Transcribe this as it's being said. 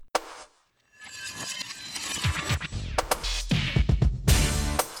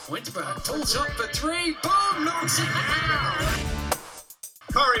Forsberg pulls up for three. Boom! Knocks it down.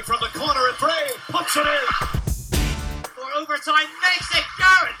 Curry from the corner at three. Puts it in. For overtime, makes it.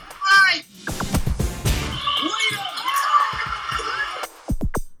 Garrett Murray.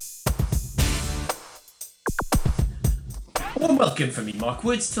 Warm welcome from me, Mark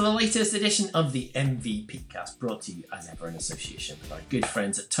Woods, to the latest edition of the MVP Cast, brought to you as ever in association with our good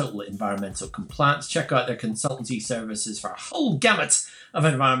friends at Total Environmental Compliance. Check out their consultancy services for a whole gamut of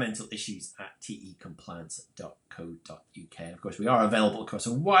environmental issues at tecompliance.co.uk. Of course, we are available across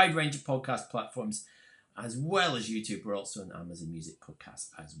a wide range of podcast platforms as well as YouTube. We're also on Amazon Music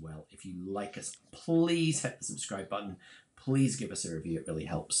Podcasts as well. If you like us, please hit the subscribe button. Please give us a review. It really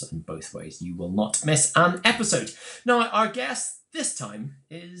helps in both ways. You will not miss an episode. Now, our guest this time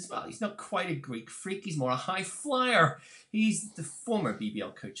is, well, he's not quite a Greek freak. He's more a high flyer. He's the former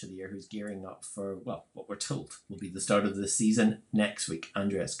BBL Coach of the Year who's gearing up for, well, what we're told will be the start of the season next week.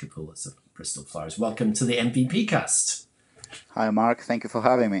 Andreas Kapoulas of Bristol Flyers. Welcome to the MVP Cast. Hi, Mark. Thank you for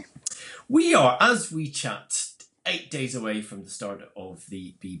having me. We are, as we chat, 8 days away from the start of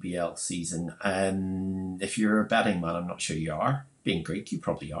the BBL season. If you're a betting man, I'm not sure you are. Being Greek, you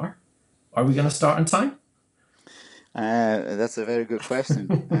probably are. Are we going to start on time? That's a very good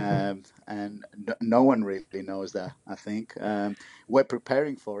question. And no one really knows that, I think. We're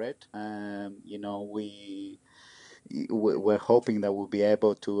preparing for it. We're hoping that we'll be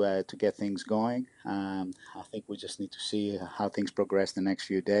able to get things going. I think we just need to see how things progress the next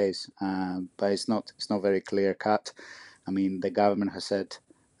few days. But it's not very clear cut. I mean, the government has said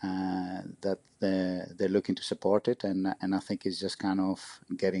that they're looking to support it, and I think it's just kind of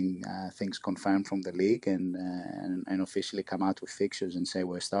getting things confirmed from the league and officially come out with fixtures and say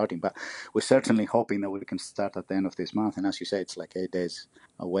we're starting. But we're certainly hoping that we can start at the end of this month. And as you say, it's like 8 days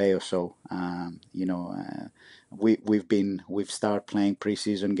away or so. We've started playing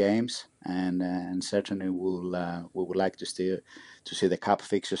preseason games, and certainly we would like to see the cup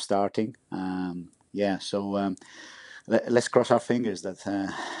fixture starting. Let's cross our fingers that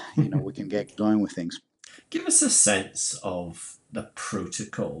we can get going with things. Give us a sense of the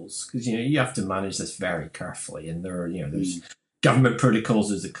protocols, because you have to manage this very carefully, and there's government protocols,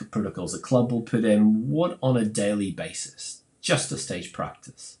 there's the protocols the club will put in. What on a daily basis, just a stage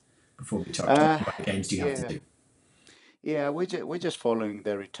practice, before we start talking about games, do you have to do? Yeah, we're just following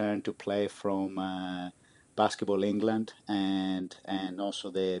the return to play from Basketball England and also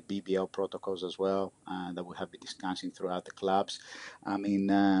the BBL protocols as well that we have been discussing throughout the clubs. I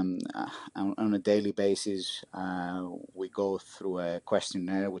mean, on a daily basis, we go through a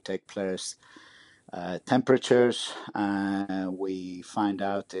questionnaire. We take players' temperatures. We find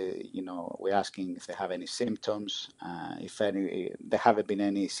out, we're asking if they have any symptoms. If there haven't been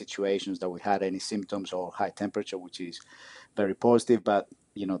any situations that we had any symptoms or high temperature, which is very positive, but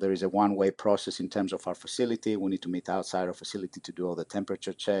there is a one-way process in terms of our facility. We need to meet outside our facility to do all the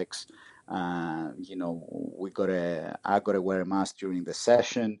temperature checks. I got to wear a mask during the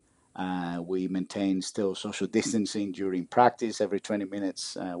session. We maintain still social distancing during practice. Every 20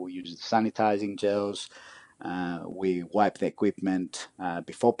 minutes, we use sanitizing gels. We wipe the equipment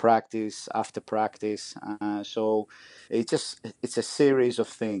before practice, after practice. So it's a series of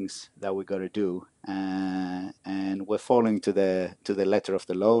things that we got to do, and we're following to the letter of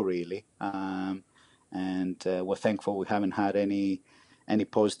the law, really. And we're thankful we haven't had any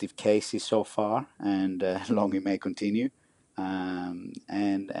positive cases so far, and long it may continue. And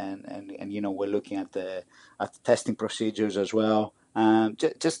we're looking at the testing procedures as well.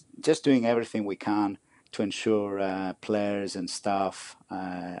 Just doing everything we can to ensure players and staff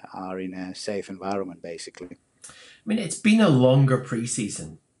are in a safe environment, basically. I mean, it's been a longer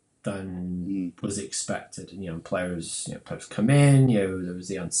pre-season than was expected. And, players come in, there was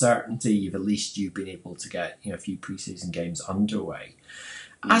the uncertainty. At least you've been able to get, a few pre-season games underway.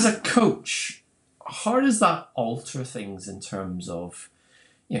 As a coach, how does that alter things in terms of,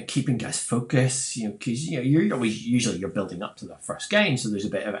 keeping guys focused, because, usually you're building up to that first game. So there's a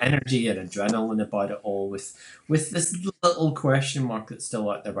bit of energy and adrenaline about it all with this little question mark that's still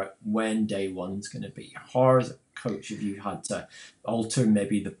out there about when day one's going to be. How, as a coach, have you had to alter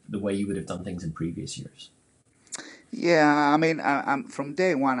maybe the way you would have done things in previous years? Yeah, I mean, from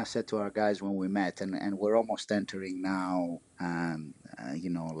day one, I said to our guys when we met, and we're almost entering now,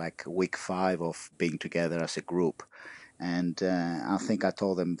 like week 5 of being together as a group. And I think I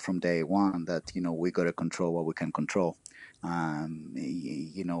told them from day one that, we got to control what we can control.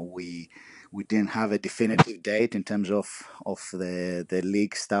 We didn't have a definitive date in terms of the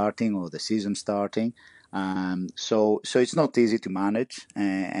league starting or the season starting. So it's not easy to manage.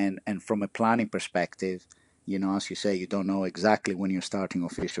 And from a planning perspective, as you say, you don't know exactly when you're starting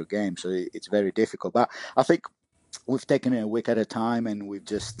official games, so it's very difficult. But I think we've taken it a week at a time, and we've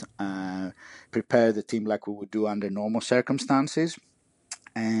just prepared the team like we would do under normal circumstances.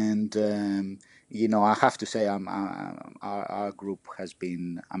 And I have to say, our group has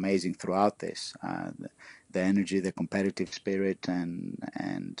been amazing throughout this. The energy, the competitive spirit,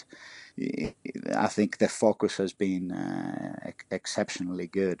 and I think the focus has been exceptionally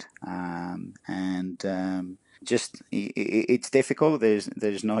good. Just it's difficult.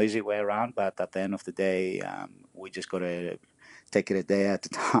 There's no easy way around, but at the end of the day, we just got to take it a day at a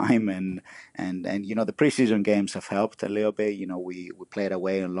time, and the preseason games have helped a little bit. We played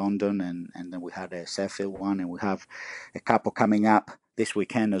away in London, and then we had a Sheffield one, and we have a couple coming up this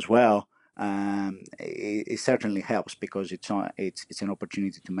weekend as well. It certainly helps because it's an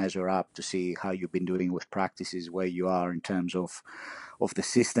opportunity to measure up, to see how you've been doing with practices, where you are in terms of the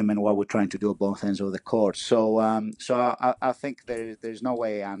system and what we're trying to do at both ends of the court. So I think there's no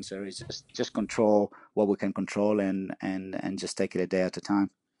way answer. It's just control what we can control, and just take it a day at a time.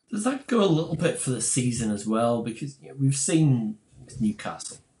 Does that go a little bit for the season as well? Because we've seen with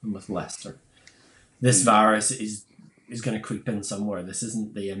Newcastle and with Leicester, this virus is going to creep in somewhere. This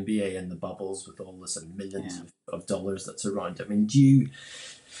isn't the NBA and the bubbles with all this millions of dollars that's around. I mean, do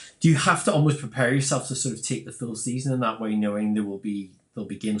you have to almost prepare yourself to sort of take the full season in that way, knowing there'll be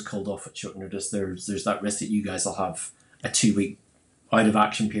games called off at short notice? There's that risk that you guys will have a 2-week out of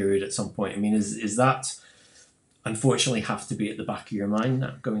action period at some point. I mean, is that unfortunately have to be at the back of your mind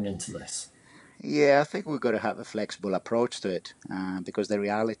going into this? Yeah, I think we've got to have a flexible approach to it, because the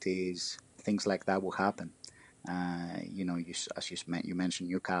reality is things like that will happen. You mentioned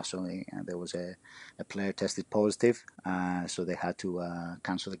Newcastle, there was a player tested positive, so they had to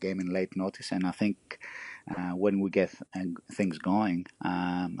cancel the game in late notice. And I think when we get things going,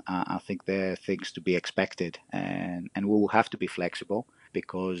 I think there are things to be expected, and we will have to be flexible,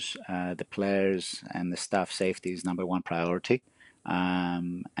 because the players and the staff safety is number one priority,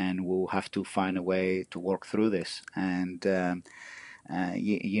 and we'll have to find a way to work through this. And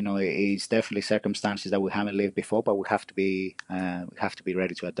it's definitely circumstances that we haven't lived before, but we have to be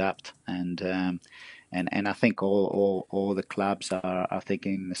ready to adapt. And I think all the clubs are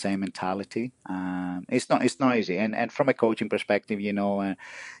thinking the same mentality. It's not easy. And from a coaching perspective, you're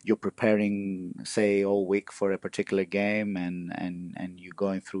preparing, say, all week for a particular game, and you're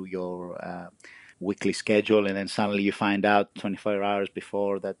going through your weekly schedule, and then suddenly you find out 24 hours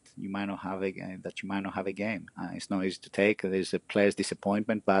before that you might not have a game. It's not easy to take. There's a player's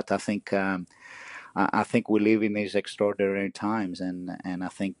disappointment, but I think we live in these extraordinary times, and I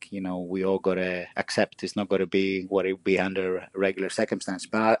think we all got to accept it's not going to be what it would be under regular circumstances.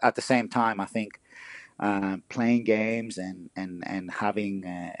 But at the same time, I think playing games and having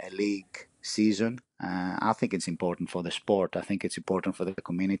a league season, I think it's important for the sport. I think it's important for the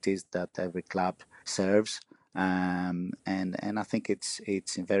communities that every club serves, and I think it's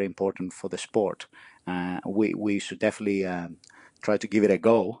very important for the sport. We should definitely try to give it a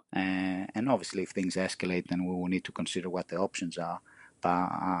go, and obviously if things escalate, then we will need to consider what the options are. But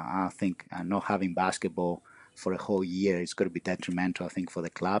I think not having basketball for a whole year is going to be detrimental, I think, for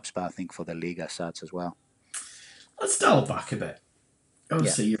the clubs, but I think for the league as such as well. Let's dial back a bit.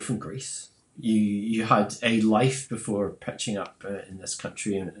 Obviously, you're from Greece. You had a life before pitching up in this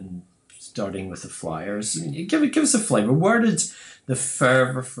country and starting with the Flyers. Give us a flavour. Where did the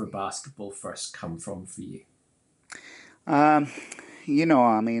fervour for basketball first come from for you?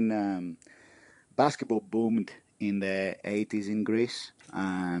 Basketball boomed in the 80s in Greece.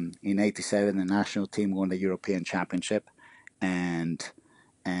 In 87, the national team won the European Championship, and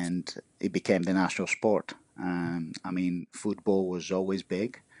it became the national sport. Football was always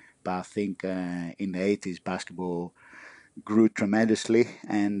big, but I think in the 80s, basketball grew tremendously,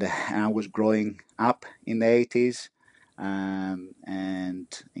 and I was growing up in the 80s.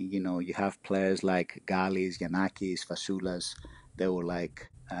 You have players like Galis, Giannakis, Fasoulas. They were like,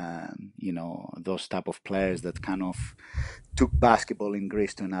 those type of players that kind of took basketball in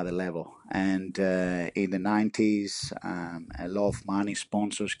Greece to another level. And in the 90s, a lot of money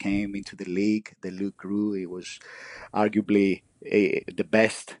sponsors came into the league. The league grew. It was arguably the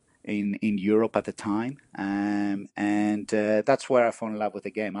best in Europe at the time. And that's where I fell in love with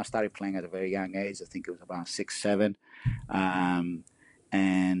the game. I started playing at a very young age. I think it was about 6, 7. I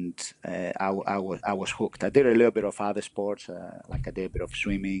was hooked. I did a little bit of other sports, like I did a bit of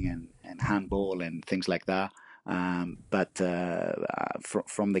swimming and handball and things like that. But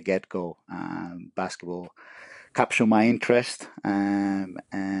from the get-go, basketball captured my interest, and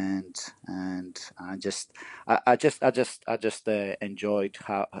I just enjoyed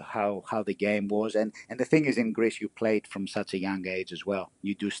how the game was, and the thing is, in Greece you played from such a young age as well.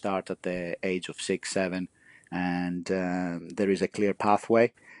 You do start at the age of 6, 7, and there is a clear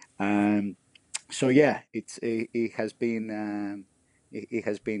pathway. So yeah, it has been. It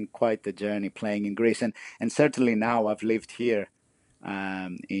has been quite the journey playing in Greece, and certainly now I've lived here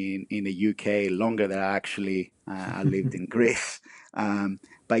in the UK longer than I lived in Greece.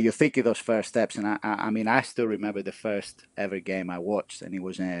 But you're thinking those first steps, and I mean, I still remember the first ever game I watched, and it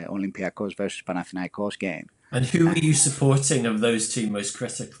was an Olympiacos versus Panathinaikos game. And who were you supporting of those two most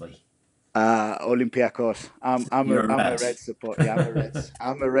critically? Olympiacos. I'm You're a red. red supporter. Yeah,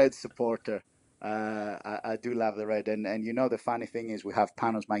 I'm a red supporter. I do love the red, and you know the funny thing is we have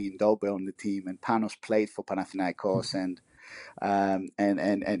Panos Magindobe on the team, and Panos played for Panathinaikos, and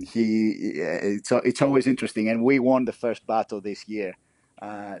it's always interesting. And we won the first battle this year,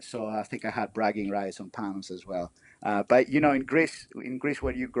 so I think I had bragging rights on Panos as well. But you know, in Greece,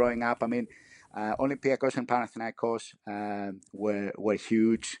 where you growing up, I mean, Olympiacos and Panathinaikos were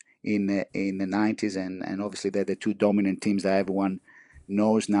huge in the 90s, and obviously they're the two dominant teams that everyone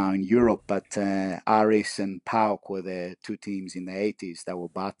knows now in Europe. But Aris and PAOK were the two teams in the 80s that were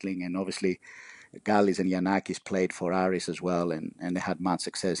battling, and obviously Gallis and Yanakis played for Aris as well, and they had much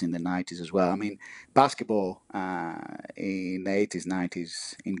success in the 90s as well. I mean, basketball in the 80s,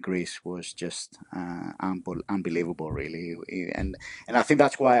 90s in Greece was just unbelievable, really. And I think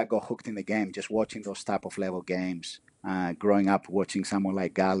that's why I got hooked in the game, just watching those type of level games. Growing up watching someone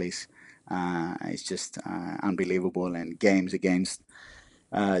like Gallis, it's just unbelievable. And games against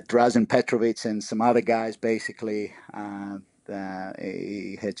Drazen Petrovic and some other guys, basically,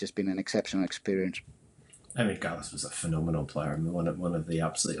 it had just been an exceptional experience. I mean, Gallus was a phenomenal player. I mean, one of the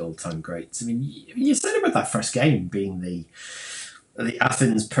absolute all-time greats. I mean, you said about that first game being the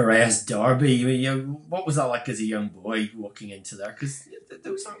Athens Piraeus derby. I mean, you know, what was that like as a young boy walking into there? Because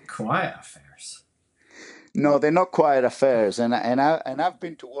those aren't quiet affairs. No, they're not quiet affairs, and I've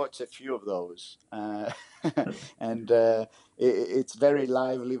been to watch a few of those, and it's very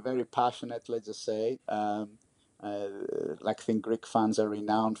lively, very passionate. Let's just say, like I think Greek fans are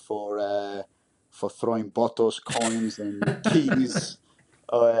renowned for throwing bottles, coins, and keys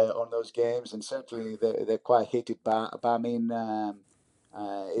on those games, and certainly they're quite heated. But I mean,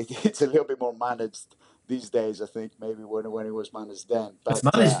 it's a little bit more managed these days, I think, maybe when it was managed then. But it's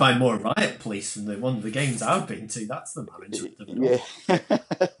managed by more riot police than the games I've been to. That's the management of it all.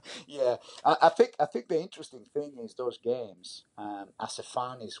 Yeah, yeah. I think the interesting thing is those games. As a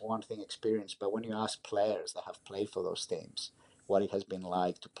fan, is one thing experience, but when you ask players that have played for those teams what it has been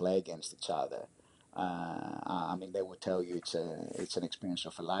like to play against each other, I mean, they will tell you it's an experience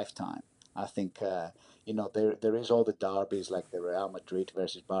of a lifetime. I think you know there is all the derbies like the Real Madrid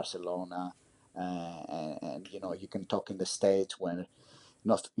versus Barcelona, and you know you can talk in the States when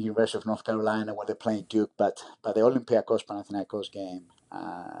University of North Carolina when they're playing Duke, but the Olympiacos Panathinaikos game,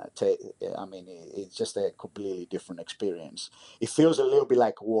 I mean, it's just a completely different experience. It feels a little bit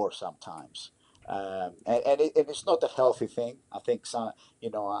like war sometimes, and it's not a healthy thing. I think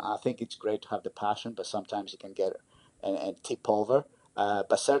I think it's great to have the passion, but sometimes it can get and tip over.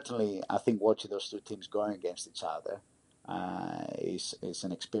 But certainly, I think watching those two teams going against each other is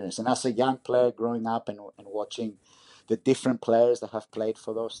an experience. And as a young player growing up and watching the different players that have played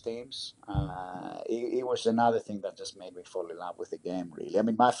for those teams, it was another thing that just made me fall in love with the game, really. I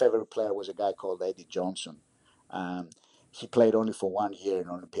mean, my favorite player was a guy called Eddie Johnson. Um, he played only for 1 year in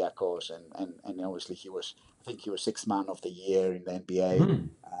Olympiacos, and obviously I think he was sixth man of the year in the NBA.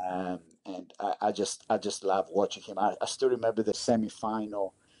 And I just love watching him. I still remember the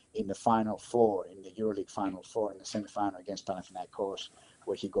semi-final in the Final Four, in the EuroLeague Final Four, in the semi-final against Panathinaikos,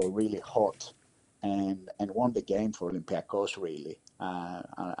 where he got really hot and won the game for Olympiacos, really.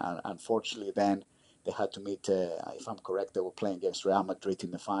 Unfortunately, then they had to meet, if I'm correct, they were playing against Real Madrid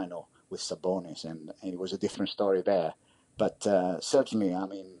in the final with Sabonis, and it was a different story there. But certainly, I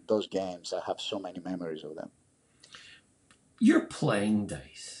mean, those games, I have so many memories of them. Your playing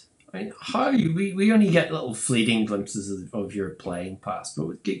days. I mean, how we only get little fleeting glimpses of your playing past,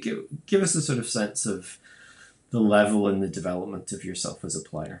 but give us a sort of sense of the level and the development of yourself as a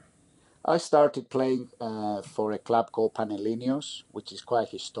player. I started playing for a club called Panellinios, which is quite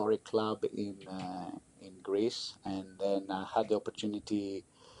a historic club in Greece, and then I had the opportunity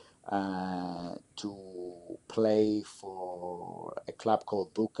to play for a club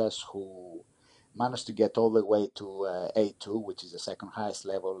called Doukas, who managed to get all the way to A2, which is the second highest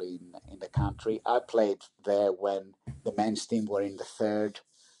level in the country. I played there when the men's team were in the third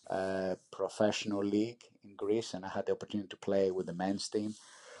professional league in Greece, and I had the opportunity to play with the men's team.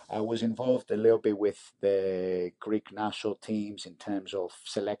 I was involved a little bit with the Greek national teams in terms of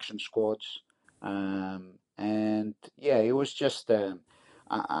selection squads. And yeah, it was just,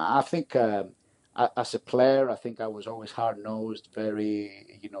 I think as a player, I think I was always hard nosed,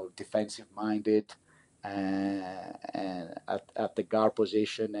 very, defensive minded. And at the guard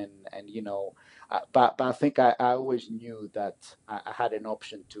position, but I think I always knew that I had an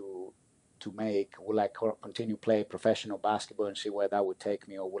option to make. Will I continue play professional basketball and see where that would take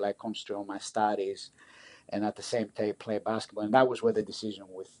me, or will I concentrate on my studies and at the same time play basketball? And that was where the decision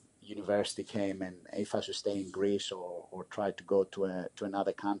with university came, and if I should stay in Greece or try to go to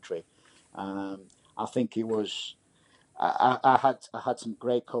another country. I think it was. I had some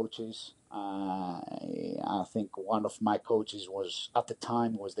great coaches. I think one of my coaches was at the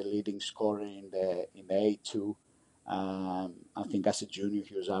time was the leading scorer in the A2. I think as a junior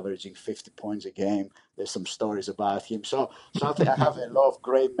he was averaging 50 points a game. There's some stories about him. So I think I have a lot of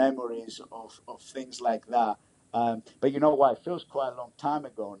great memories of things like that. But you know what? It feels quite a long time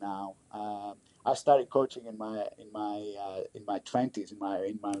ago now. I started coaching in my 20s, in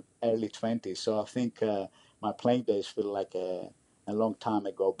my early 20s. So I think my playing days feel like a long time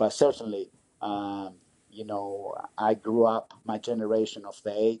ago. But certainly, I grew up. My generation of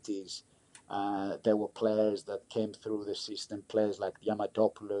the 80s. There were players that came through the system, players like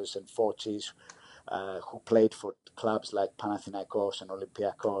Diamantopoulos and Fotis, who played for clubs like Panathinaikos and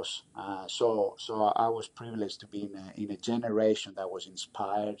Olympiakos. So I was privileged to be in a generation that was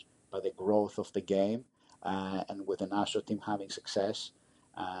inspired by the growth of the game and with the national team having success.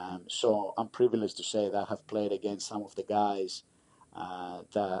 So I'm privileged to say that I have played against some of the guys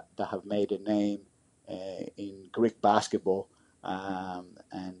that have made a name in Greek basketball.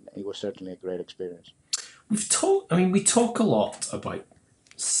 And it was certainly a great experience. We talk a lot about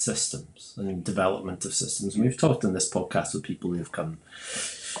systems and development of systems. And we've talked in this podcast with people who have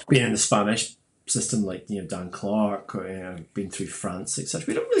been in the Spanish system, like Dan Clark, or been through France, etc.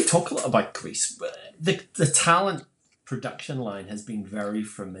 We don't really talk a lot about Greece. But the talent production line has been very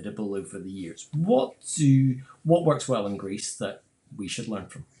formidable over the years. What works well in Greece that we should learn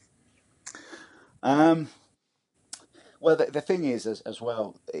from? Well, the thing is, as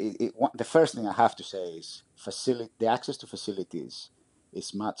well, the first thing I have to say is the access to facilities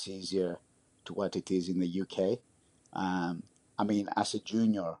is much easier to what it is in the UK. As a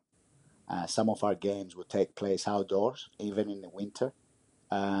junior, some of our games would take place outdoors, even in the winter.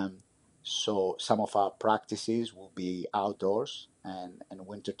 So some of our practices will be outdoors and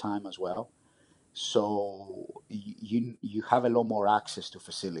winter time as well. So you have a lot more access to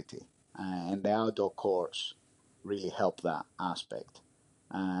facility, and the outdoor courts really help that aspect.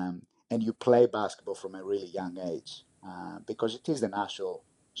 And you play basketball from a really young age because it is the national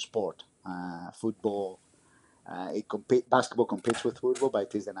sport. Football, basketball competes with football, but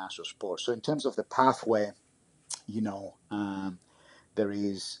it is the national sport. So in terms of the pathway, there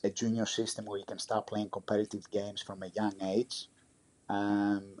is a junior system where you can start playing competitive games from a young age,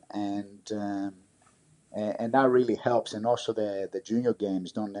 and that really helps. And also the junior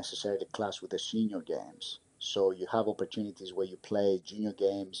games don't necessarily clash with the senior games. So you have opportunities where you play junior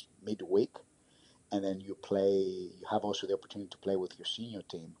games midweek, and then you have also the opportunity to play with your senior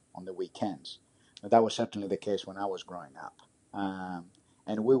team on the weekends. Now, that was certainly the case when I was growing up.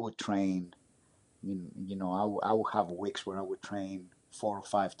 And we would train, I would have weeks where I would train 4 or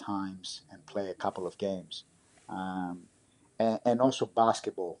 5 times and play a couple of games. And also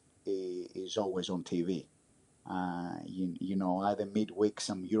basketball is always on TV. Either midweek,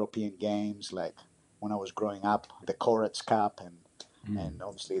 some European games, like when I was growing up, the Corets Cup and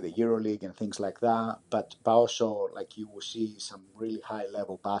obviously the EuroLeague and things like that. But also, like, you will see some really high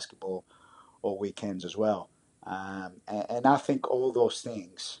level basketball all weekends as well. And I think all those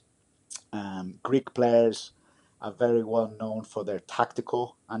things, Greek players are very well known for their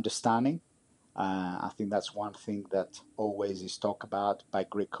tactical understanding. I think that's one thing that always is talked about by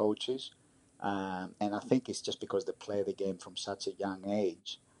Greek coaches. And I think it's just because they play the game from such a young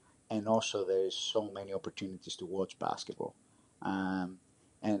age. And also there's so many opportunities to watch basketball. And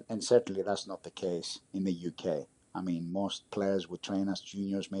certainly that's not the case in the UK. Most players would train as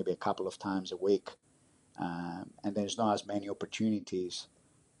juniors maybe a couple of times a week. And there's not as many opportunities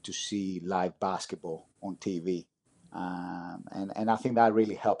to see live basketball on TV. And I think that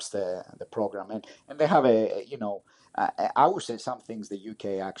really helps the program. And they have I would say some things the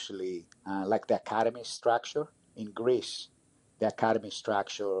UK actually, like the academy structure in Greece, the academy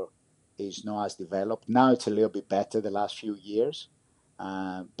structure is not as developed. Now it's a little bit better the last few years.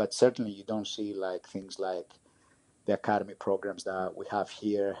 But certainly you don't see like things like the academy programs that we have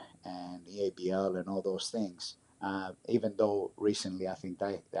here and EABL and all those things. Even though recently I think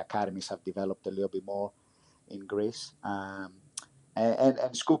the academies have developed a little bit more in Greece.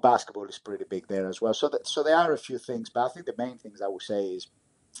 And school basketball is pretty big there as well. So there are a few things, but I think the main things I would say is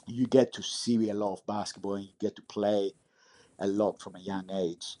you get to see a lot of basketball and you get to play a lot from a young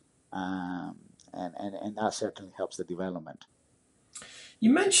age. And that certainly helps the development. You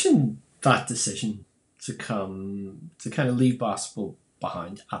mentioned that decision to kind of leave basketball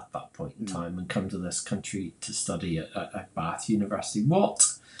behind at that point in time and come to this country to study at Bath University.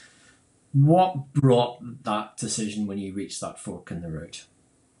 What brought that decision when you reached that fork in the road?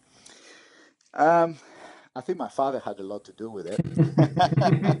 I think my father had a lot to do with it.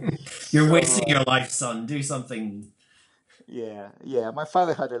 You're wasting your life, son. Do something. Yeah. My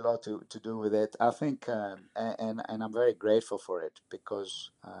father had a lot to do with it. I think, and I'm very grateful for it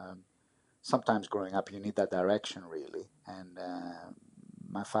because sometimes growing up you need that direction really. And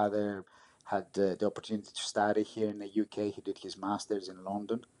my father had the opportunity to study here in the UK. He did his master's in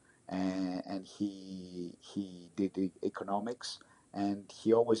London, and he did economics. And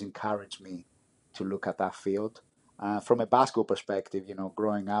he always encouraged me to look at that field. From a basketball perspective,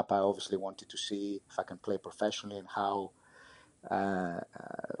 growing up, I obviously wanted to see if I can play professionally and how,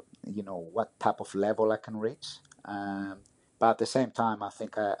 what type of level I can reach. But at the same time, I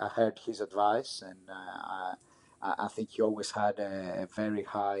think I heard his advice, and I think he always had a very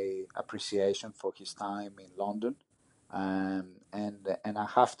high appreciation for his time in London. And I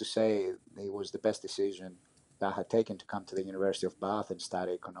have to say, it was the best decision that I had taken to come to the University of Bath and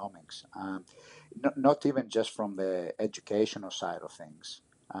study economics. Not even just from the educational side of things,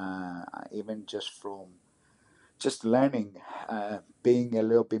 even just learning, being a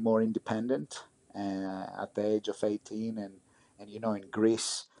little bit more independent at the age of 18. And in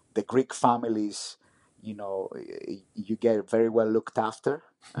Greece, the Greek families, you get very well looked after.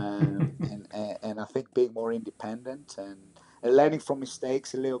 And I think being more independent and learning from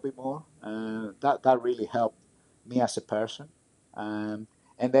mistakes a little bit more, that really helped me as a person. And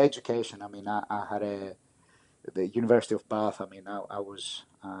the education, I had the University of Bath. I was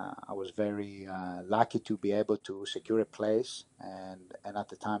very lucky to be able to secure a place, and at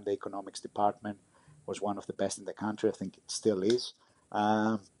the time the economics department was one of the best in the country. I think it still is,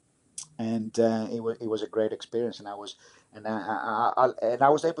 and it was a great experience. And I was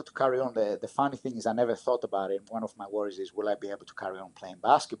able to carry on. The funny thing is, I never thought about it. One of my worries is, will I be able to carry on playing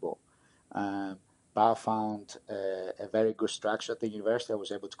basketball? But I found a very good structure at the university. I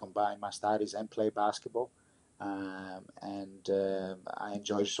was able to combine my studies and play basketball. And I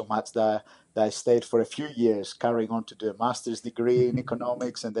enjoyed so much that I stayed for a few years, carrying on to do a master's degree in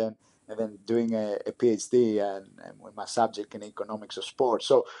economics, and then doing a PhD and with my subject in economics of sport.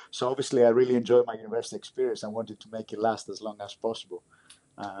 So obviously I really enjoyed my university experience. I wanted to make it last as long as possible.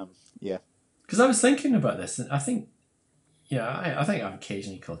 Because I was thinking about this, and I think I've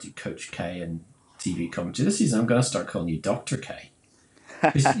occasionally called you Coach K and TV commentary. This season I'm going to start calling you Dr. K.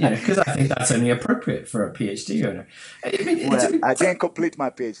 Because I think that's only appropriate for a PhD owner. I didn't complete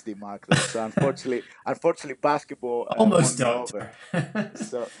my PhD, Mark, though, so unfortunately, basketball almost doctor.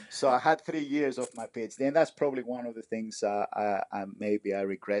 So I had 3 years of my PhD, and that's probably one of the things I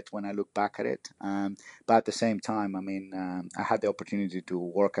regret when I look back at it. But at the same time, I had the opportunity to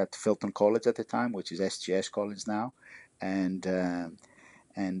work at Filton College at the time, which is SGS College now, and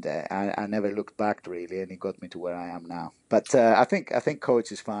I never looked back really, and it got me to where I am now. But I think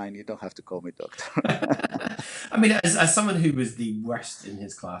coach is fine. You don't have to call me doctor. As someone who was the worst in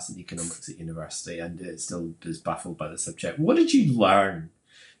his class in economics at university and still is baffled by the subject, what did you learn?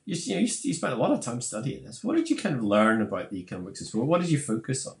 You spent a lot of time studying this. What did you kind of learn about the economics of sport? What did you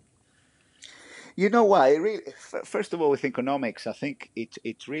focus on? You know what? First of all, with economics, I think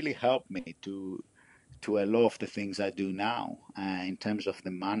it really helped me to a lot of the things I do now in terms of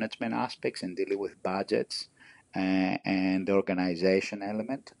the management aspects and dealing with budgets and the organization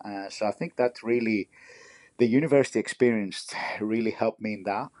element. So I think that really, the university experience really helped me in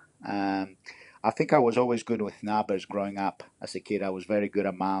that. I think I was always good with numbers growing up as a kid. I was very good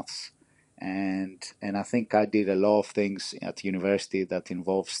at maths. And I think I did a lot of things at university that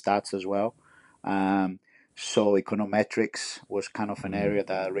involved stats as well. So econometrics was kind of an area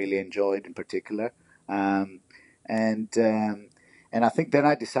that I really enjoyed in particular. And I think then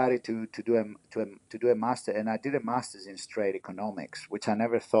I decided to do a master, and I did a master's in straight economics, which I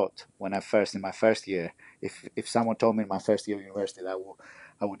never thought in my first year. If someone told me in my first year of university that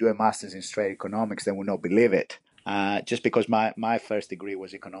I would do a master's in straight economics, they would not believe it. Just because my first degree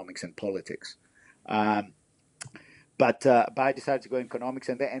was economics and politics. But I decided to go economics,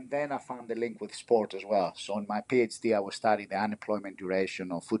 and then I found the link with sport as well. So in my PhD, I was studying the unemployment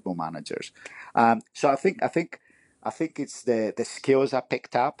duration of football managers. So I think it's the skills I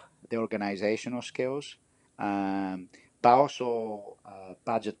picked up, the organizational skills, but also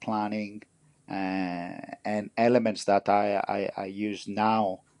budget planning and elements that I use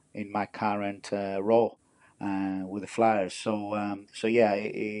now in my current role with the Flyers. So yeah,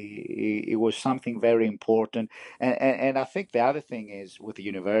 it was something very important. And I think the other thing is with the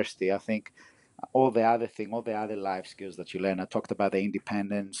university, I think all the other life skills that you learn. I talked about the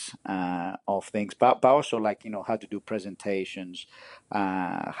independence of things, but also like, how to do presentations,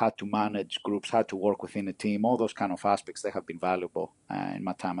 how to manage groups, how to work within a team, all those kind of aspects, they have been valuable in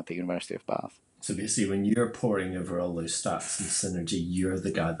my time at the University of Bath. So basically, when you're poring over all those stats and synergy, you're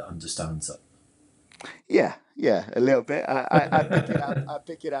the guy that understands it. Yeah, a little bit. I pick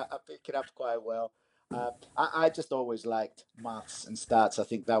it up. I pick it up quite well. I just always liked maths and stats. I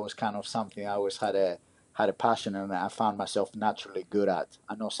think that was kind of something I always had a passion and I found myself naturally good at.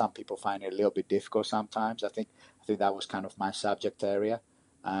 I know some people find it a little bit difficult sometimes. I think that was kind of my subject area.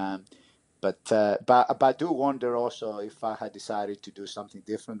 Um, but I do wonder also if I had decided to do something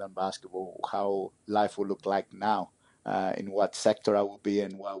different than basketball, how life would look like now, in what sector I would be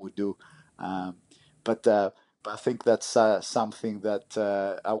and what I would do. Um, but I think that's something that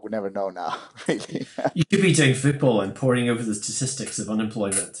I would never know now, really. You could be doing football and poring over the statistics of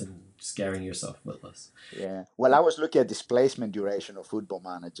unemployment and scaring yourself witless. Yeah. Well, I was looking at displacement duration of football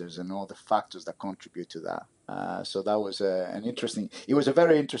managers and all the factors that contribute to that. So that was it was a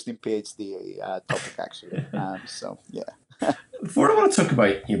very interesting PhD topic, actually. So, yeah. Before I want to talk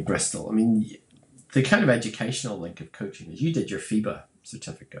about Bristol, I mean, the kind of educational link of coaching is you did your FIBA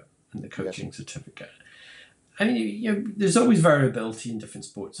certificate and the coaching certificate. I mean, there's always variability in different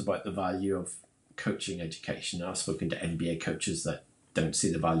sports about the value of coaching education. I've spoken to NBA coaches that don't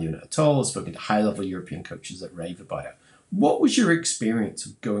see the value in it at all. I've spoken to high-level European coaches that rave about it. What was your experience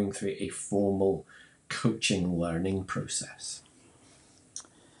of going through a formal coaching learning process?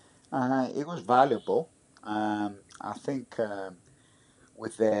 It was valuable. I think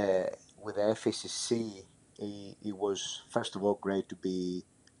with the FACC, it was first of all great to be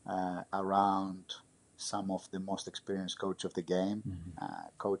around some of the most experienced coaches of the game,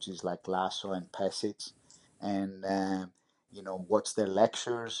 coaches like Lasso and Pesic, and watch their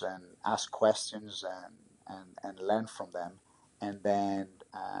lectures and ask questions and learn from them, and then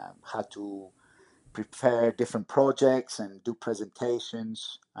had to prepare different projects and do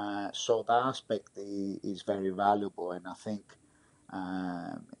presentations. So that aspect is very valuable, and I think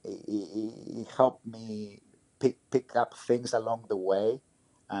it helped me pick up things along the way,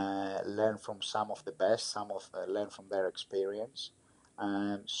 learn from some of the best, learn from their experience.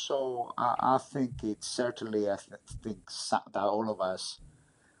 So I think it's certainly that all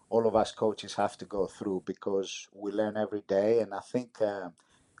of us coaches have to go through because we learn every day, and I think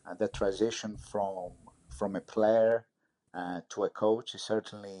the transition from a player to a coach is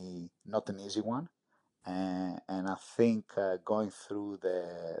certainly not an easy one. And I think going through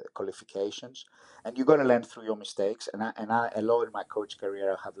the qualifications, and you got to learn through your mistakes. And I a lot in my coach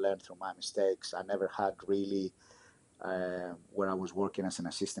career, I have learned through my mistakes. I never had really where I was working as an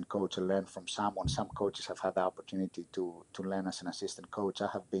assistant coach. I learned from someone. Some coaches have had the opportunity to learn as an assistant coach. I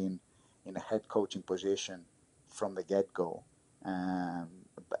have been in a head coaching position from the get-go, and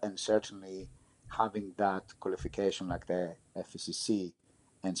certainly having that qualification like the FECC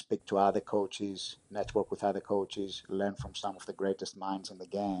and speak to other coaches, network with other coaches, learn from some of the greatest minds in the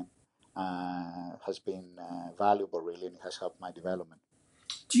game has been valuable, really, and it has helped my development.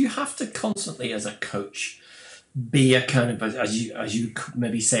 Do you have to constantly, as a coach, be a kind of, as you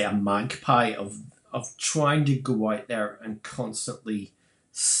maybe say, a magpie of trying to go out there and constantly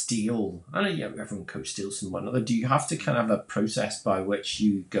steal? I know everyone coach steals from one another. Do you have to kind of have a process by which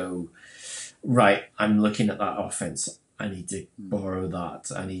you go, right, I'm looking at that offense, I need to borrow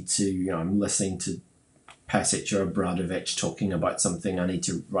that, I need to, I'm listening to Pesic or Obradovic talking about something, I need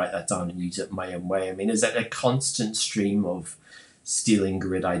to write that down and use it my own way? I mean, is it a constant stream of stealing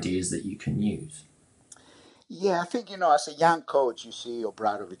grid ideas that you can use? Yeah, I think, as a young coach, you see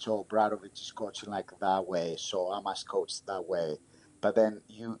Obradovic is coaching like that way, so I must coach that way. But then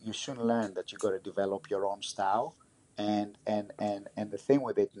you soon learn that you got to develop your own style. And the thing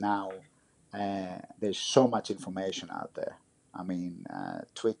with it now, there's so much information out there. I mean,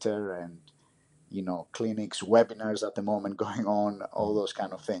 Twitter and, clinics, webinars at the moment going on, all those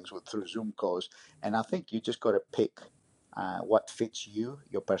kind of things through Zoom calls. And I think you just got to pick what fits you,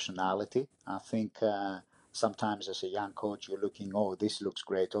 your personality. I think sometimes as a young coach, you're looking, oh, this looks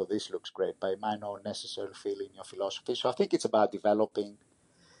great, oh, this looks great, but it might not necessarily fit in your philosophy. So I think it's about developing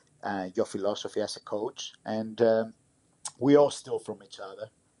your philosophy as a coach. And we all steal from each other.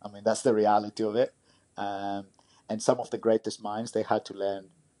 I mean, that's the reality of it. And some of the greatest minds, they had to learn,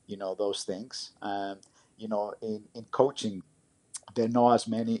 those things. In coaching, there are not as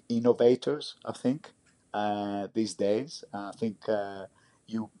many innovators, I think, these days. I think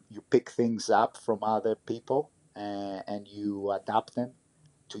you pick things up from other people and you adapt them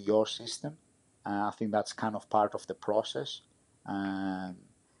to your system. I think that's kind of part of the process. And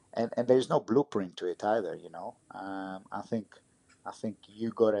there's no blueprint to it either, I think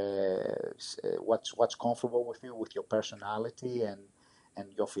you gotta what's comfortable with you, with your personality and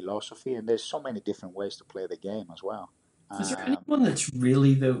your philosophy, and there's so many different ways to play the game as well. Is there anyone that's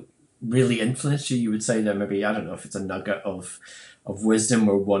really influenced you? You would say that maybe, I don't know if it's a nugget of wisdom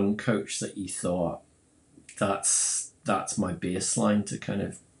or one coach that you thought that's my baseline to kind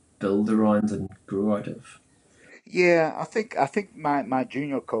of build around and grow out of. Yeah, I think my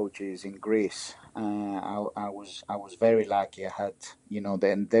junior coaches in Greece. I was very lucky. I had,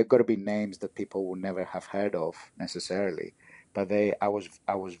 then there got to be names that people would never have heard of necessarily, but I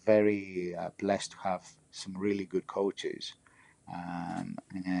was very blessed to have some really good coaches, and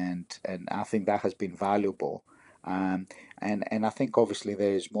I think that has been valuable. And I think obviously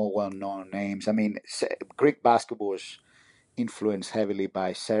there's more well-known names. I mean, Greek basketball is influenced heavily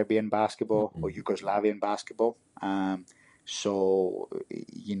by Serbian basketball or Yugoslavian basketball. So,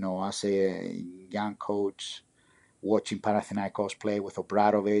 as a young coach, watching Panathinaikos play with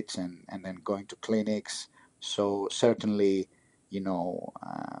Obradovic and then going to clinics. So certainly,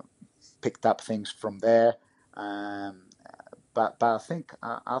 picked up things from there. But I think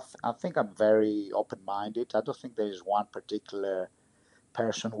I think I'm very open-minded. I don't think there's one particular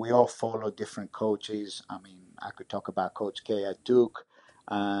person. We all follow different coaches. I mean, I could talk about Coach K at Duke.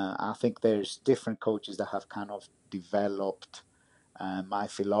 I think there's different coaches that have kind of developed my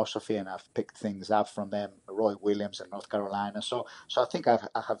philosophy, and I've picked things up from them. Roy Williams in North Carolina. So I think I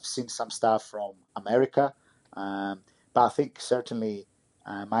have seen some stuff from America, but I think certainly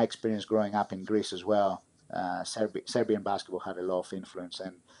my experience growing up in Greece as well. Serbian basketball had a lot of influence,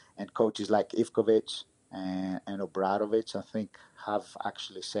 and coaches like Ivkovic and Obradovic, I think, have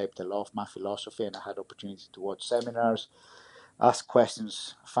actually shaped a lot of my philosophy, and I had opportunity to watch seminars, ask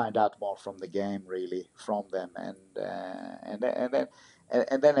questions, find out more from the game, really, from them, and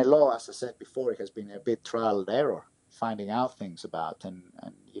then a lot, as I said before, it has been a bit trial and error, finding out things about, and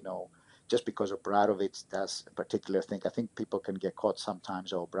just because Obradovic does a particular thing, I think people can get caught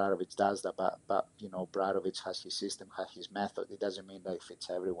sometimes. Oh, Obradovic does that, but Obradovic has his system, has his method. It doesn't mean that it fits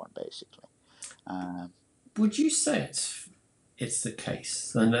everyone, basically. Would you say it's the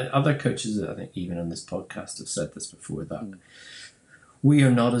case? And other coaches, I think, even on this podcast, have said this before, that we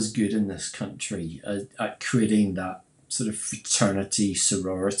are not as good in this country at creating that sort of fraternity,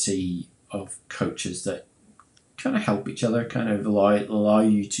 sorority of coaches that kind of help each other, kind of allow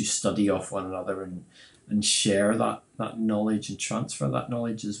you to study off one another and share that knowledge and transfer that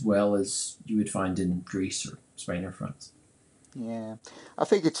knowledge, as well as you would find in Greece or Spain or France. Yeah, I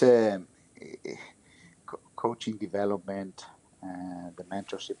think it's coaching development, the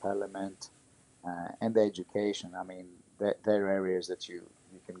mentorship element, and the education. I mean, there are areas that you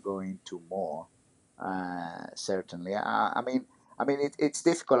can go into more. Certainly, I mean, it's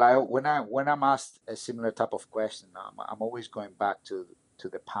difficult. When I'm asked a similar type of question, I'm always going back to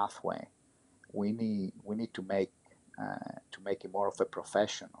the pathway. We need to make it more of a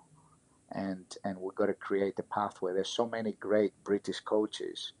professional, and we've got to create a pathway. There's so many great British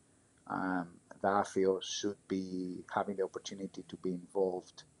coaches that I feel should be having the opportunity to be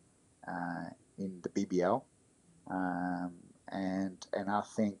involved in the BBL, and I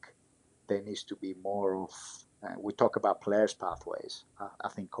think there needs to be more of. We talk about players' pathways. I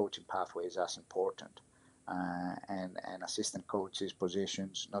think coaching pathways are as important, and assistant coaches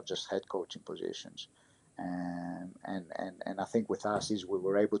positions, not just head coaching positions. And I think with us is we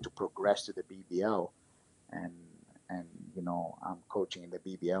were able to progress to the BBL, and I'm coaching in the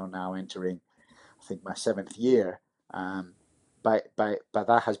BBL now, entering I think my 7th year. But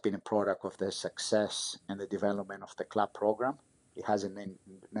that has been a product of the success and the development of the club program. It hasn't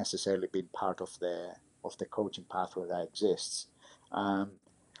necessarily been part of the coaching pathway that exists.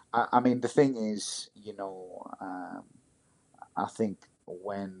 I mean, the thing is, I think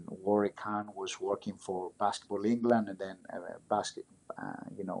when Warwick Khan was working for Basketball England and then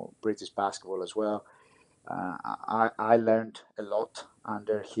British basketball as well, I learned a lot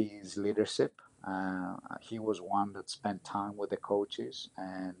under his leadership. He was one that spent time with the coaches,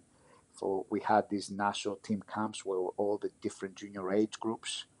 and we had these national team camps where all the different junior age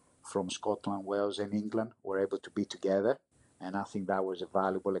groups from Scotland, Wales, and England were able to be together, and I think that was a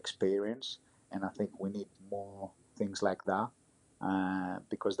valuable experience. And I think we need more things like that,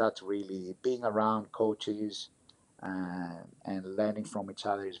 because that's really being around coaches and learning from each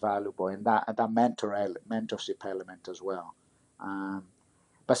other is valuable, and that mentorship element as well.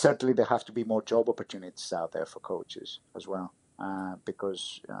 But certainly there have to be more job opportunities out there for coaches as well,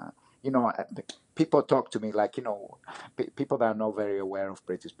 because people talk to me like, people that are not very aware of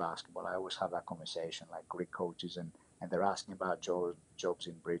British basketball. I always have that conversation, like Greek coaches, and they're asking about jobs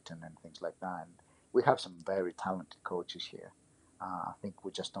in Britain and things like that. And we have some very talented coaches here. I think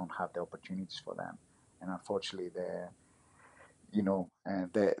we just don't have the opportunities for them. And unfortunately,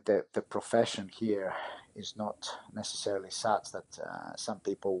 the profession here is not necessarily such that some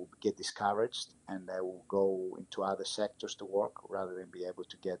people get discouraged and they will go into other sectors to work rather than be able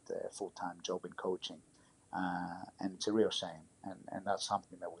to get a full-time job in coaching. And it's a real shame. And that's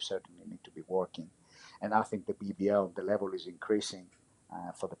something that we certainly need to be working. And I think the BBL, the level is increasing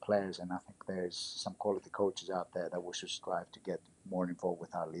for the players. And I think there's some quality coaches out there that we should strive to get more involved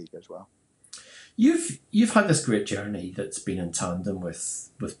with our league as well. You've had this great journey that's been in tandem with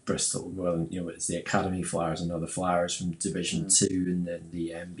Bristol. Well, it's the Academy Flyers and now the Flyers from Division 2 and then the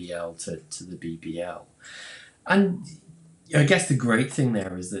NBL to the BBL. And I guess the great thing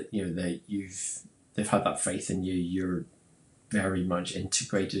there is that they've had that faith in you. You're very much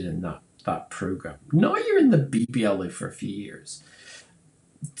integrated in that program. Now you're in the BBL for a few years.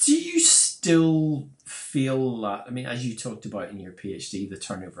 Do you still feel that, as you talked about in your PhD, the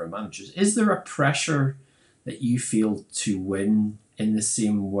turnover of managers, is there a pressure that you feel to win in the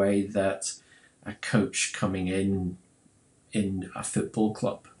same way that a coach coming in a football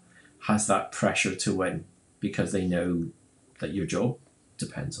club has that pressure to win because they know that your job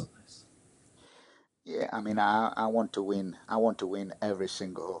depends on this? Yeah, I want to win. I want to win every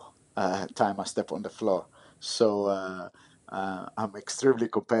single time I step on the floor. So I'm extremely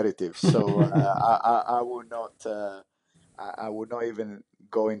competitive. So I would not. I would not even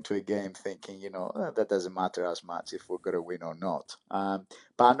go into a game thinking, that doesn't matter as much if we're going to win or not.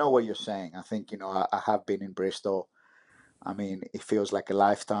 But I know what you're saying. I think, I have been in Bristol. It feels like a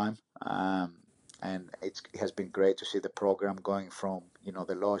lifetime. And it has been great to see the program going from,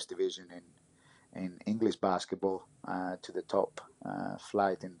 the lowest division in English basketball to the top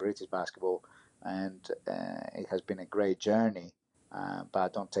flight in British basketball. And it has been a great journey, but I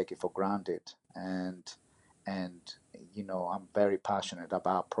don't take it for granted. And I'm very passionate about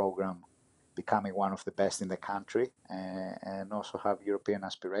our program becoming one of the best in the country, and also have European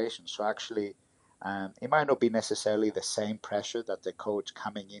aspirations. So actually, it might not be necessarily the same pressure that the coach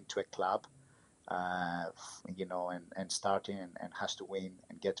coming into a club, and starting and has to win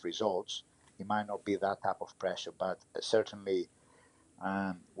and get results. It might not be that type of pressure, but certainly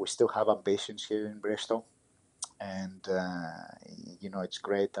we still have ambitions here in Bristol. And, it's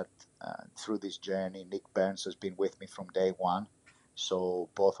great that through this journey, Nick Burns has been with me from day one. So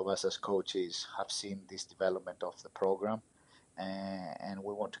both of us as coaches have seen this development of the program, and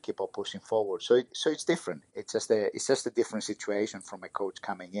we want to keep on pushing forward. So it's different. It's just a different situation from a coach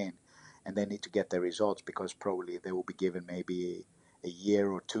coming in, and they need to get the results because probably they will be given maybe a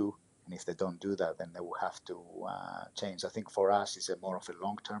year or two. And if they don't do that, then they will have to change. I think for us, it's more of a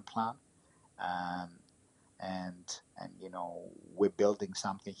long-term plan. And we're building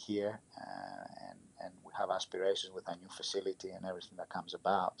something here, and we have aspirations with our new facility and everything that comes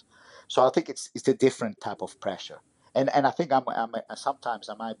about. So I think it's a different type of pressure, and I think I'm sometimes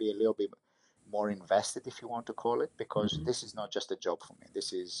I might be a little bit more invested, if you want to call it, because this is not just a job for me.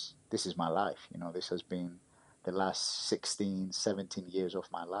 This is my life. This has been the last 16, 17 years of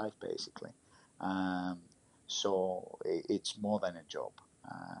my life, basically. So it's more than a job.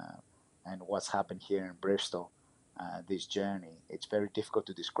 And what's happened here in Bristol, this journey, it's very difficult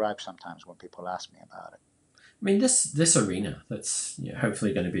to describe sometimes when people ask me about it. This arena that's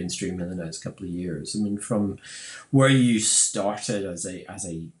hopefully going to be in streaming in the next couple of years. From where you started as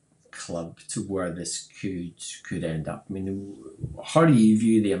a club to where this could end up. How do you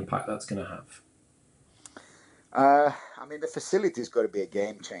view the impact that's going to have? The facility's got to be a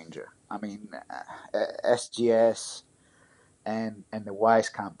game changer. SGS and the Wise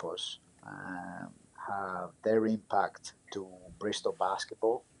campus have their impact to Bristol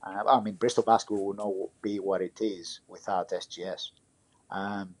basketball. Bristol basketball will not be what it is without SGS.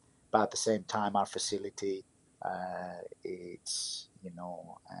 But at the same time, our facility, it's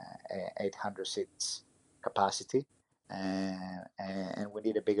 800 seats capacity, and we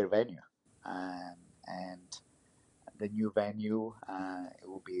need a bigger venue. And the new venue, it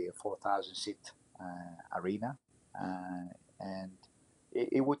will be a 4,000 seat arena, and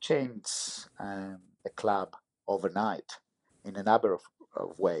it would change the club overnight in a number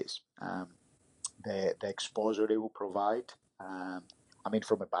of ways. The exposure it will provide, I mean,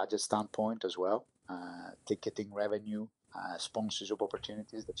 from a budget standpoint as well, ticketing revenue, sponsorship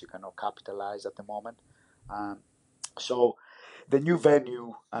opportunities that you cannot capitalize at the moment. So the new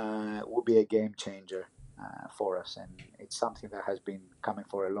venue will be a game changer for us, and it's something that has been coming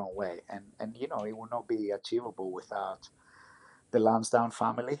for a long way. And you know, it will not be achievable without the Lansdowne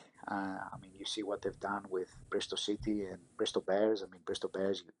family. I mean, you see what they've done with Bristol City and Bristol Bears. I mean, Bristol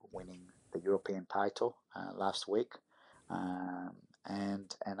Bears winning the European title last week,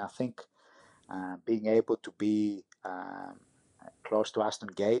 and I think being able to be close to Aston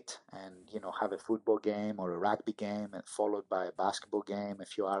Gate and have a football game or a rugby game and followed by a basketball game a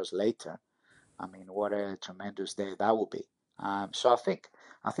few hours later. I mean, what a tremendous day that will be. So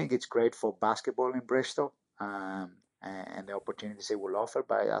I think it's great for basketball in Bristol and the opportunities it will offer.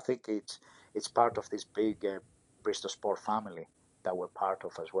 But I think it's part of this big Bristol sport family that we're part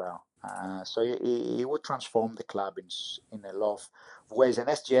of as well. So it will transform the club in a lot of ways. And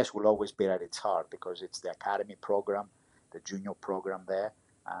SGS will always be at its heart because it's the academy program, the junior program there.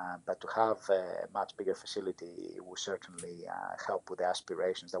 But to have a much bigger facility will certainly help with the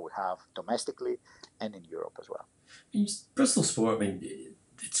aspirations that we have domestically and in Europe as well. Bristol Sport, I mean,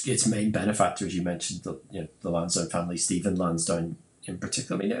 its main benefactor, as you mentioned, the Lansdowne family, Stephen Lansdowne in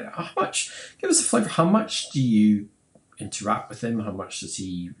particular. I mean, give us a flavour, how much do you interact with him? How much does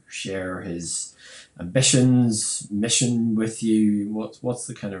he share his ambitions, mission with you? What's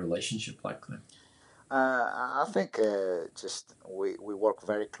the kind of relationship like there? I think just we work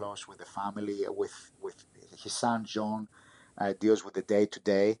very close with the family. With his son John deals with the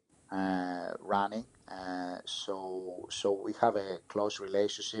day-to-day running. So we have a close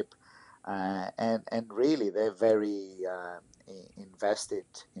relationship, and really they're very invested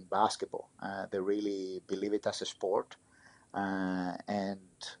in basketball. They really believe it as a sport, and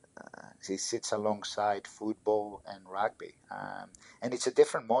he sits alongside football and rugby, and it's a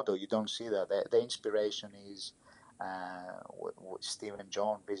different model. You don't see that. The inspiration is Steve and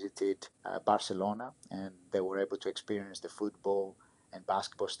John visited Barcelona, and they were able to experience the football and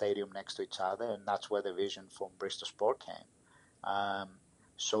basketball stadium next to each other, and that's where the vision from Bristol Sport came.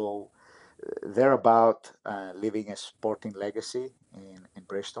 So they're about leaving a sporting legacy in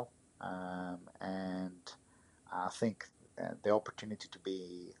Bristol, and I think the opportunity to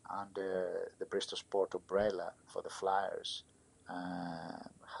be under the Bristol Sport umbrella for the Flyers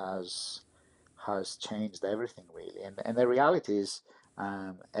has changed everything really. And the reality is,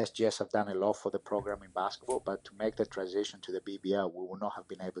 SGS have done a lot for the program in basketball, but to make the transition to the BBL, we would not have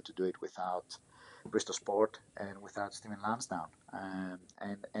been able to do it without Bristol Sport and without Stephen Lansdowne.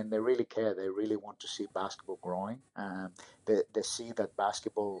 And they really care. They really want to see basketball growing. They see that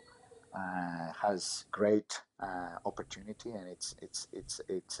basketball has great opportunity, and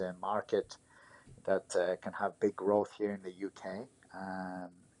it's a market that can have big growth here in the UK.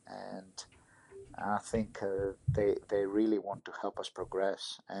 And I think they really want to help us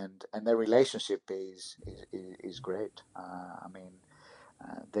progress, and their relationship is great. I mean,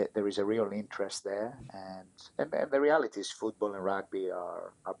 there is a real interest there, and the reality is football and rugby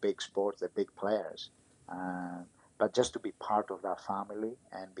are big sports, they're big players. But just to be part of that family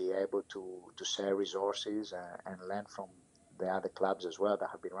and be able to share resources and learn from the other clubs as well that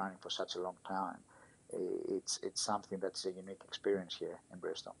have been running for such a long time, it's something that's a unique experience here in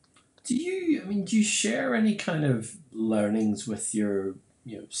Bristol. Do you share any kind of learnings with your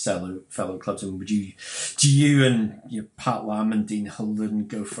fellow clubs? And do you and Pat Lam and Dean Holden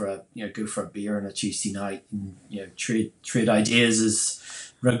go for a beer on a Tuesday night and trade ideas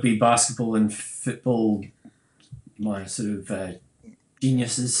as rugby, basketball, and football sort of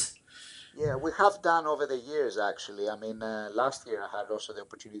geniuses? Yeah, we have done over the years actually. I mean, last year I had also the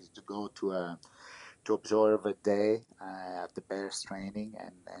opportunity to go to observe a day at the Bears training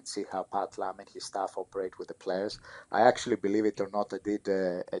and see how Pat Lam and his staff operate with the players. I actually, believe it or not, I did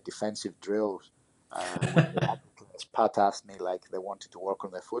a defensive drill with the players. Pat asked me like they wanted to work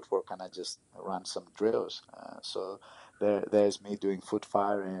on their footwork, and I just ran some drills. So there's me doing foot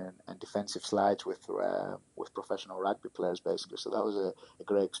fire and defensive slides with professional rugby players basically. So that was a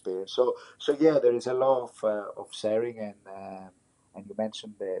great experience. So yeah, there is a lot of sharing and you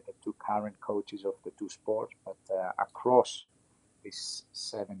mentioned the two current coaches of the two sports, but across these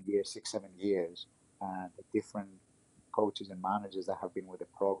 7 years, 6, 7 years, the different coaches and managers that have been with the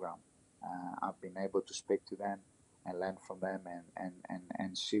program, I've been able to speak to them and learn from them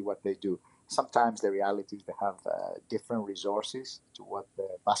and see what they do. sometimes the reality is they have different resources to what the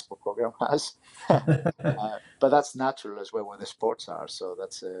basketball program has. But that's natural as well where the sports are. So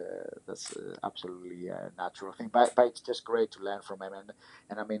that's absolutely a natural thing. But it's just great to learn from him.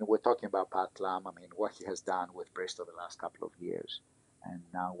 And I mean, we're talking about Pat Lam. I mean, what he has done with Bristol the last couple of years, and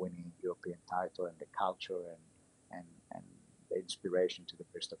now winning European title, and the culture and the inspiration to the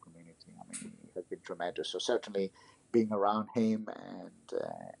Bristol community. I mean, it has been tremendous. So certainly being around him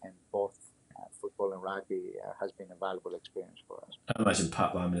and both football and rugby has been a valuable experience for us. I imagine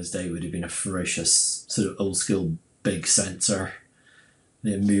Pat Lam in his day would have been a ferocious, sort of old school big centre,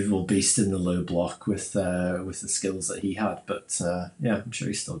 the immovable beast in the low block with the skills that he had. But yeah, I'm sure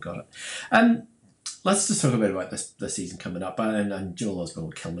he's still got it. Let's just talk a bit about this season coming up. And Joel Osborne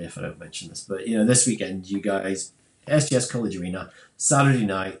will kill me if I don't mention this. But this weekend, you guys, SGS College Arena, Saturday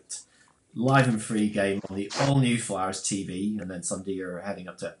night, live and free game on the all new Flyers TV, and then Sunday you're heading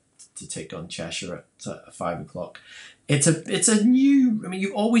up to take on Cheshire at 5 o'clock. It's a new. I mean,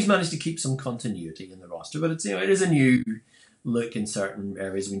 you've always managed to keep some continuity in the roster, but it is a new look in certain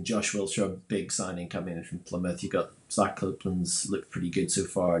areas. I mean, Josh Wiltshire, a big signing coming in from Plymouth. You got Zach Copeland's looked pretty good so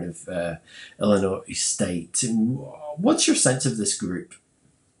far out of Illinois State. And what's your sense of this group?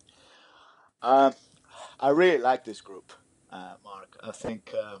 I really like this group, Mark. I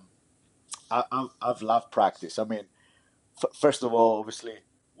think I've loved practice. I mean, first of all, obviously,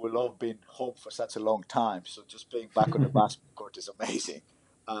 we've all been home for such a long time, so just being back on the basketball court is amazing.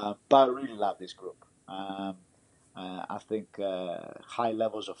 But I really love this group. I think high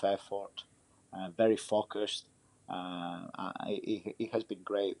levels of effort, very focused. It has been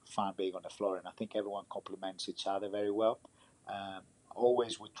great fun being on the floor, and I think everyone complements each other very well.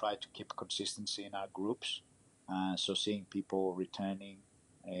 Always we try to keep consistency in our groups, so seeing people returning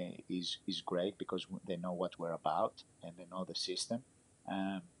is great because they know what we're about and they know the system.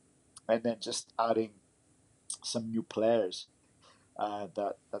 And then just adding some new players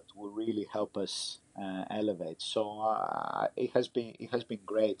that will really help us elevate. So it has been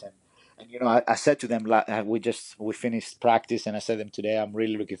great. And I said to them, we finished practice, and I said to them today, I'm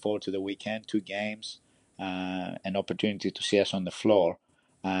really looking forward to the weekend, 2 games, an opportunity to see us on the floor.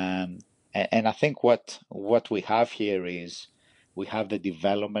 And I think what we have here is we have the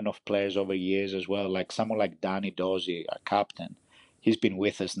development of players over years as well. Like someone like Danny Dozzi, our captain, he's been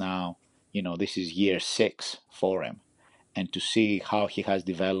with us now. This is year 6 for him, and to see how he has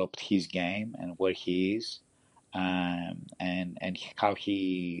developed his game and where he is, and how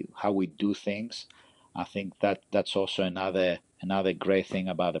we do things, I think that's also another great thing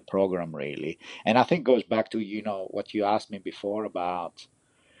about the program, really. And I think goes back to what you asked me before about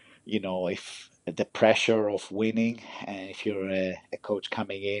if the pressure of winning, and if you're a coach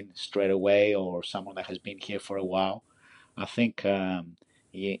coming in straight away or someone that has been here for a while. I think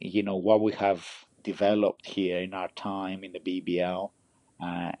what we have developed here in our time in the BBL,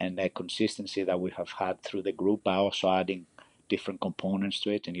 and the consistency that we have had through the group by also adding different components to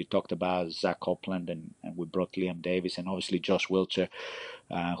it. And you talked about Zach Copeland, and we brought Liam Davis, and obviously Josh Wiltshire,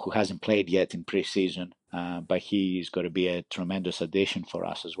 who hasn't played yet in preseason, but he's going to be a tremendous addition for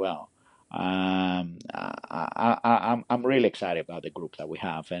us as well. I'm really excited about the group that we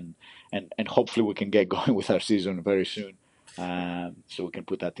have, and hopefully we can get going with our season very soon, so we can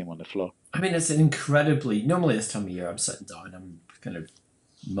put that team on the floor. I mean, it's an incredibly. Normally this time of year, I'm sitting down, I'm kind of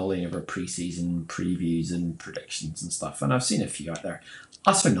mulling over pre-season previews and predictions and stuff, and I've seen a few out there.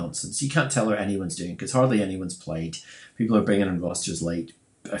 Utter nonsense. You can't tell what anyone's doing because hardly anyone's played. People are bringing in rosters late.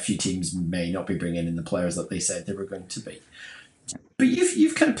 A few teams may not be bringing in the players that they said they were going to be. But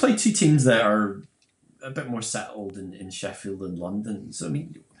you've kind of played 2 teams that are a bit more settled in Sheffield and London. So I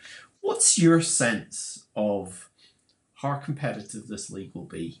mean, what's your sense of how competitive this league will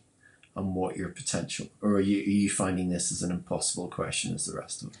be and what your potential? Or are you finding this as an impossible question as the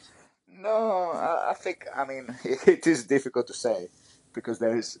rest of us? No, I think, it is difficult to say because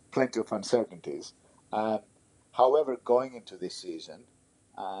there is plenty of uncertainties. However, going into this season,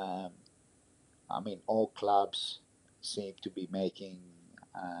 all clubs seem to be making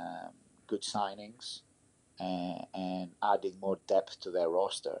good signings and adding more depth to their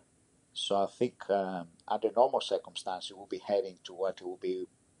roster. So I think under normal circumstances, we'll be heading to what will be,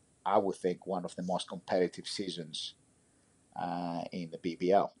 I would think, one of the most competitive seasons in the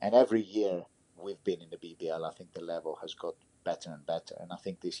BBL. And every year we've been in the BBL, I think the level has got better and better. And I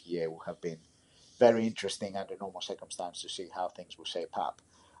think this year will have been very interesting under normal circumstances to see how things will shape up.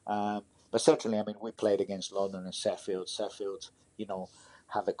 But certainly, we played against London and Sheffield. Sheffield,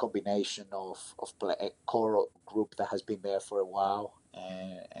 have a combination of a core group that has been there for a while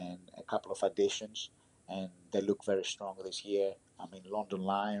and a couple of additions, and they look very strong this year. London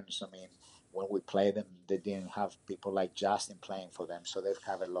Lions, when we play them, they didn't have people like Justin playing for them, so they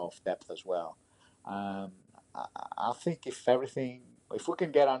have a lot of depth as well. Um, I think if we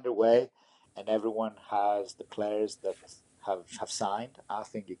can get underway, and everyone has the players that have signed, I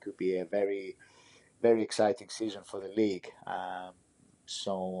think it could be a very very exciting season for the league. But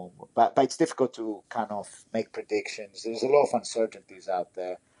it's difficult to kind of make predictions. There's a lot of uncertainties out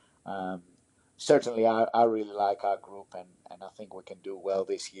there. Um, Certainly, I really like our group, and I think we can do well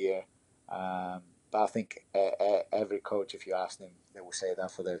this year. But I think every coach, if you ask them, they will say that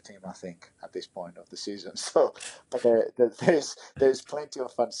for their team. I think at this point of the season. So, but there's there's plenty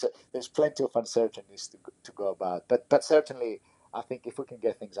of uncertainties to go about. But certainly, I think if we can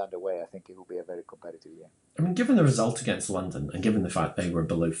get things underway, I think it will be a very competitive year. I mean, given the result against London and given the fact they were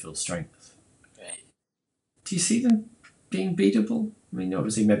below full strength, do you see them being beatable? I mean,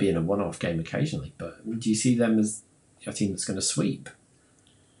 obviously, maybe in a one-off game occasionally, but do you see them as a team that's going to sweep?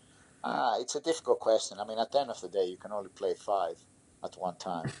 It's a difficult question. I mean, at the end of the day, you can only play 5 at one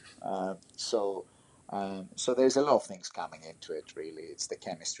time. So there's a lot of things coming into it, really. It's the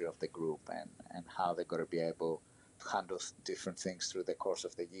chemistry of the group and how they're going to be able to handle different things through the course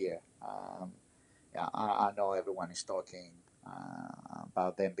of the year. I know everyone is talking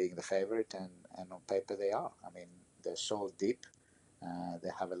about them being the favorite, and on paper they are. I mean, they're so deep. They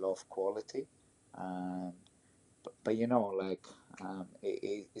have a lot of quality. But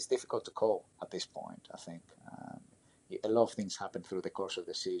it's difficult to call at this point. I think a lot of things happen through the course of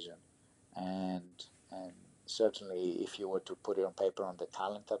the season, and certainly if you were to put it on paper on the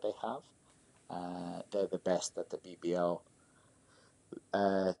talent that they have, they're the best that the BBL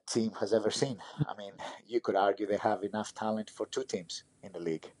team has ever seen. I mean, you could argue they have enough talent for 2 teams in the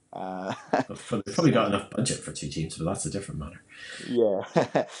league. They've probably got enough budget for 2 teams, but that's a different matter. Yeah.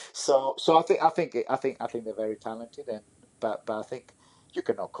 So I think they're very talented, but I think you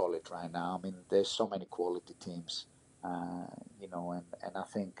cannot call it right now. I mean, there's so many quality teams, and I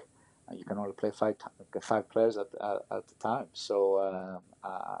think you can only play 5 players at a time. So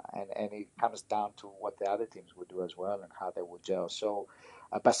and it comes down to what the other teams will do as well and how they will gel. So,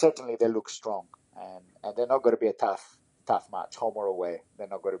 but certainly they look strong, and they're not going to be a tough match, home or away. They're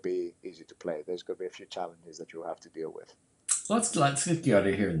not going to be easy to play. There's going to be a few challenges that you'll have to deal with. Let's get out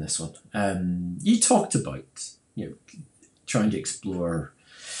of here in this one. You talked about trying to explore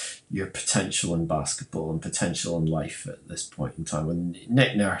your potential in basketball and potential in life at this point in time. And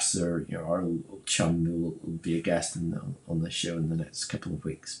Nick Nurse, our old chum, will be a guest on the show in the next couple of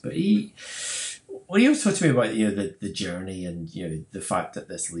weeks. But he was talking to me about the journey and the fact that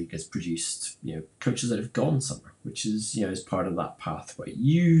this league has produced coaches that have gone somewhere, which is as part of that pathway.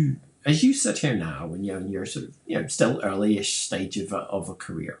 As you sit here now, and you're sort of still early-ish stage of a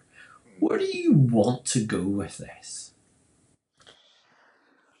career, where do you want to go with this?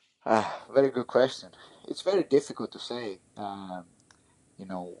 Very good question. It's very difficult to say,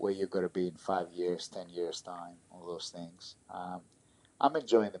 where you're going to be in 5 years, 10 years time, all those things. I'm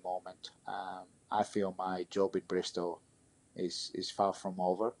enjoying the moment. I feel my job in Bristol is far from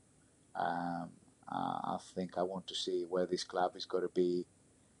over. I think I want to see where this club is going to be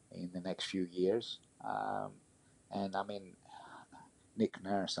in the next few years. And I mean, Nick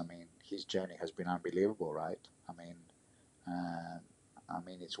Nurse, his journey has been unbelievable, right?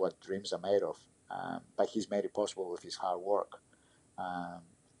 It's what dreams are made of. But he's made it possible with his hard work.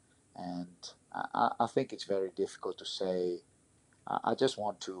 And I think it's very difficult to say. I just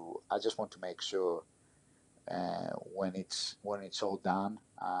want to make sure when it's all done,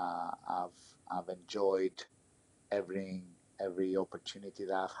 I've enjoyed every opportunity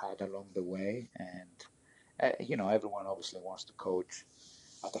that I've had along the way, and everyone obviously wants to coach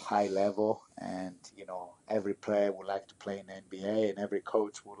at a high level, and every player would like to play in the NBA, and every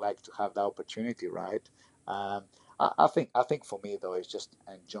coach would like to have that opportunity, right? I think for me though, it's just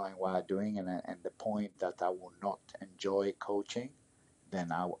enjoying what I'm doing, and the point that I will not enjoy coaching,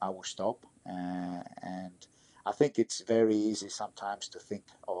 then I will stop. And I think it's very easy sometimes to think,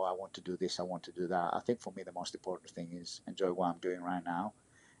 oh, I want to do this, I want to do that. I think for me the most important thing is enjoy what I'm doing right now,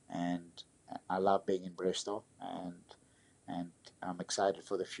 and I love being in Bristol, and I'm excited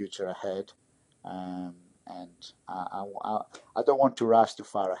for the future ahead. And I don't want to rush too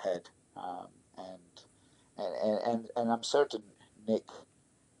far ahead. And I'm certain Nick.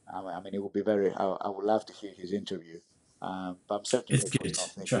 It would be I would love to hear his interview. But I'm certain it's good.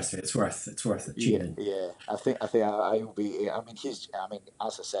 Trust me, it's worth it. Yeah. I think I will be.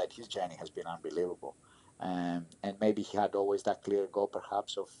 As I said, his journey has been unbelievable. And maybe he had always that clear goal,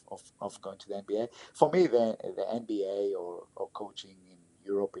 perhaps, of going to the NBA. For me, the NBA or coaching in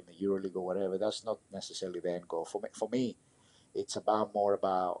Europe, in the EuroLeague or whatever, that's not necessarily the end goal. For me, it's more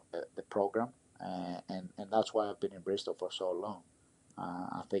about the program, and that's why I've been in Bristol for so long.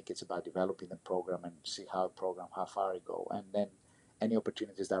 I think it's about developing the program and see how far it go, and then any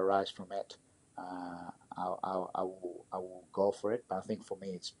opportunities that arise from it, I will go for it. But I think for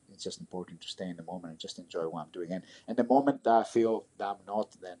me, it's just important to stay in the moment and just enjoy what I'm doing. And the moment that I feel that I'm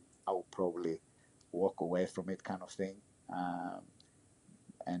not, then I will probably walk away from it, kind of thing,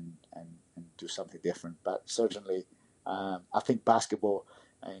 and do something different. But certainly, I think basketball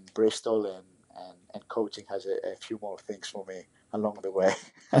in Bristol and coaching has a few more things for me along the way.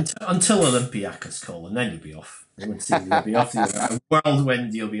 Until Olympiacos call, and then you'll be off. You'll be off the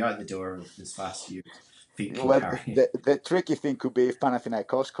whirlwind. You'll be out the door as fast as your feet can carry. The tricky thing could be if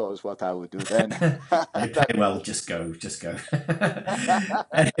Panathinaikos calls, what I would do then. Well, just go.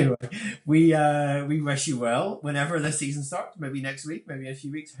 Anyway, we wish you well whenever the season starts. Maybe next week, maybe in a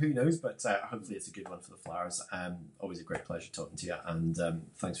few weeks. Who knows? But hopefully it's a good one for the Flyers. Always a great pleasure talking to you, and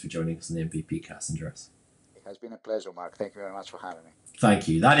thanks for joining us on the MVP Cast, Andreas. It has been a pleasure, Mark. Thank you very much for having me. Thank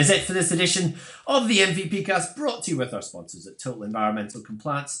you. That is it for this edition of the MVP Cast, brought to you with our sponsors at Total Environmental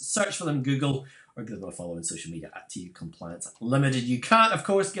Compliance. Search for them, Google, or give them a follow on social media at TU Compliance Limited. You can, of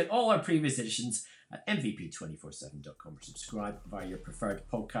course, get all our previous editions at mvp247.com or subscribe via your preferred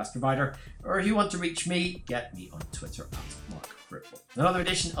podcast provider. Or if you want to reach me, get me on Twitter at Mark Ripple. Another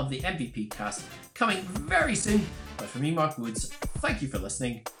edition of the MVP Cast coming very soon. But for me, Mark Woods, thank you for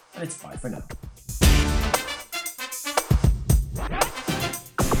listening, and it's bye for now.